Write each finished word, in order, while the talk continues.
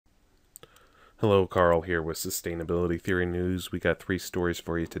Hello, Carl here with Sustainability Theory News. We got three stories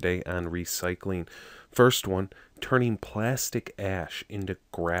for you today on recycling. First one, turning plastic ash into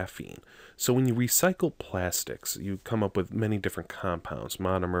graphene. So when you recycle plastics, you come up with many different compounds,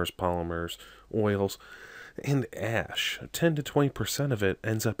 monomers, polymers, oils, and ash. 10 to 20% of it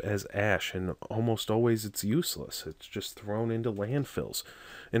ends up as ash, and almost always it's useless. It's just thrown into landfills.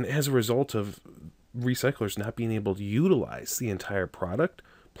 And as a result of recyclers not being able to utilize the entire product,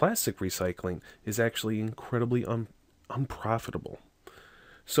 plastic recycling is actually incredibly unprofitable.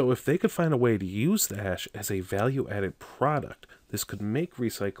 So if they could find a way to use the ash as a value-added product, this could make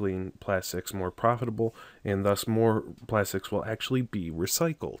recycling plastics more profitable, and thus more plastics will actually be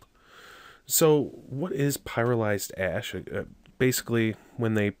recycled. So what is pyrolyzed ash? Basically,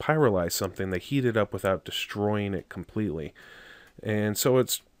 when they pyrolyze something, they heat it up without destroying it completely. And so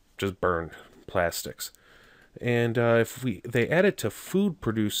it's just burned plastics. And if they add it to food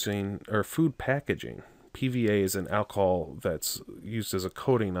producing or food packaging, PVA is an alcohol that's used as a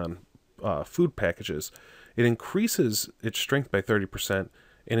coating on food packages. It increases its strength by 30%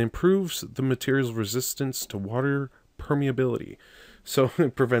 and improves the material's resistance to water permeability. So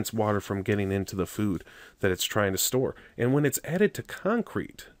it prevents water from getting into the food that it's trying to store. And when it's added to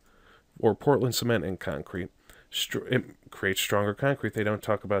concrete, or Portland cement and concrete, it creates stronger concrete. They don't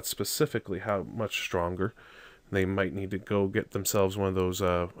talk about specifically how much stronger. They might need to go get themselves one of those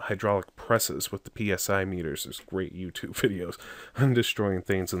hydraulic presses with the PSI meters. There's great YouTube videos on destroying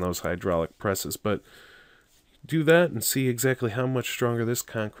things in those hydraulic presses. But do that and see exactly how much stronger this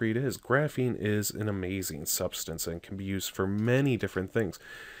concrete is. Graphene is an amazing substance and can be used for many different things.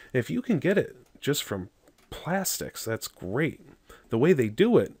 If you can get it just from plastics, that's great. The way they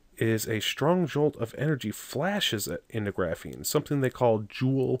do it is a strong jolt of energy flashes it into graphene, something they call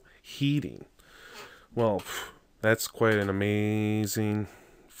joule heating. Well, that's quite an amazing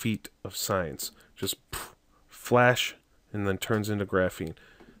feat of science. Just flash and then turns into graphene.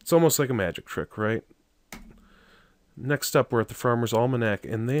 It's almost like a magic trick, right? Next up, we're at the Farmer's Almanac,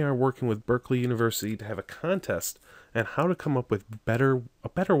 and they are working with Berkeley University to have a contest on how to come up with a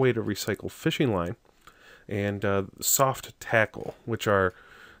better way to recycle fishing line and soft tackle, which are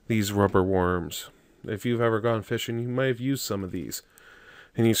these rubber worms. If you've ever gone fishing, you might have used some of these.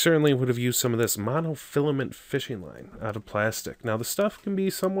 And you certainly would have used some of this monofilament fishing line out of plastic. Now, the stuff can be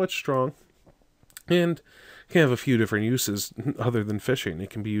somewhat strong and can have a few different uses other than fishing. It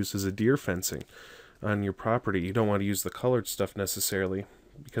can be used as a deer fencing on your property. You don't want to use the colored stuff necessarily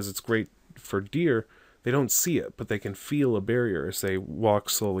because it's great for deer. They don't see it, but they can feel a barrier as they walk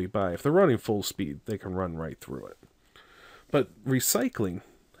slowly by. If they're running full speed, they can run right through it. But recycling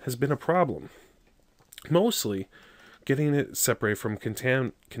has been a problem. Mostly getting it separated from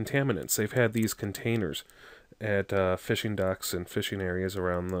contaminants. They've had these containers at fishing docks and fishing areas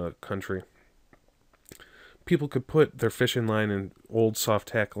around the country. People could put their fishing line and old soft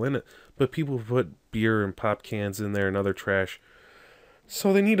tackle in it, but people put beer and pop cans in there and other trash.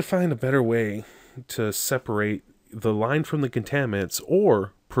 So they need to find a better way to separate the line from the contaminants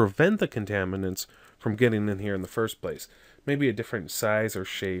or prevent the contaminants from getting in here in the first place. Maybe a different size or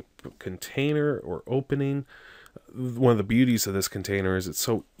shape container or opening. One of the beauties of this container is it's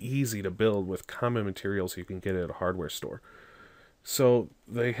so easy to build with common materials you can get at a hardware store. So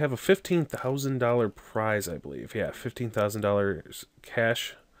they have a $15,000 prize, I believe. Yeah, $15,000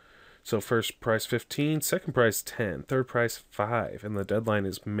 cash. So first prize 15, second prize 10, third prize 5, and the deadline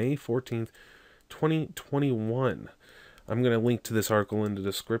is May 14th, 2021. I'm going to link to this article in the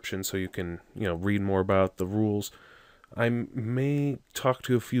description so you can, read more about the rules. I may talk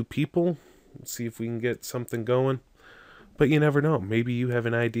to a few people, see if we can get something going. But you never know. Maybe you have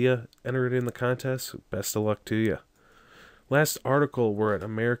an idea. Enter it in the contest. Best of luck to you. Last article, we're at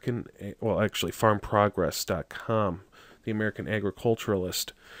farmprogress.com, the American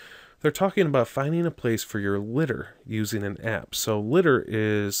Agriculturalist. They're talking about finding a place for your litter using an app. So litter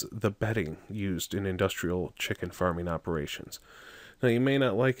is the bedding used in industrial chicken farming operations. Now, you may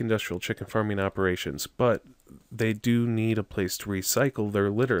not like industrial chicken farming operations, but they do need a place to recycle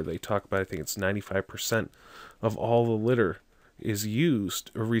their litter. They talk about, I think it's 95% of all the litter is used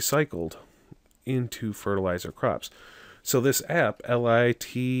or recycled into fertilizer crops. So this app,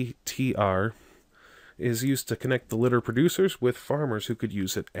 LITTR, is used to connect the litter producers with farmers who could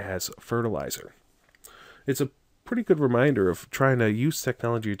use it as fertilizer. It's a pretty good reminder of trying to use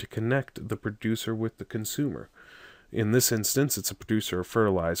technology to connect the producer with the consumer. In this instance, it's a producer of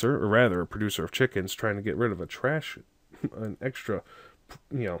fertilizer, or rather a producer of chickens trying to get rid of an extra,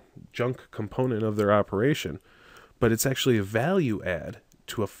 junk component of their operation. But it's actually a value add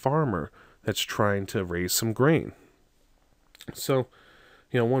to a farmer that's trying to raise some grain. So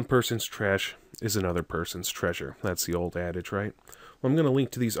You know, one person's trash is another person's treasure. That's the old adage, right? Well, I'm going to link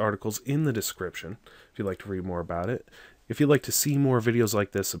to these articles in the description if you'd like to read more about it. If you'd like to see more videos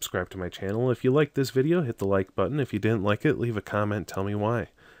like this, subscribe to my channel. If you liked this video, hit the like button. If you didn't like it, leave a comment, tell me why.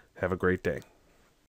 Have a great day.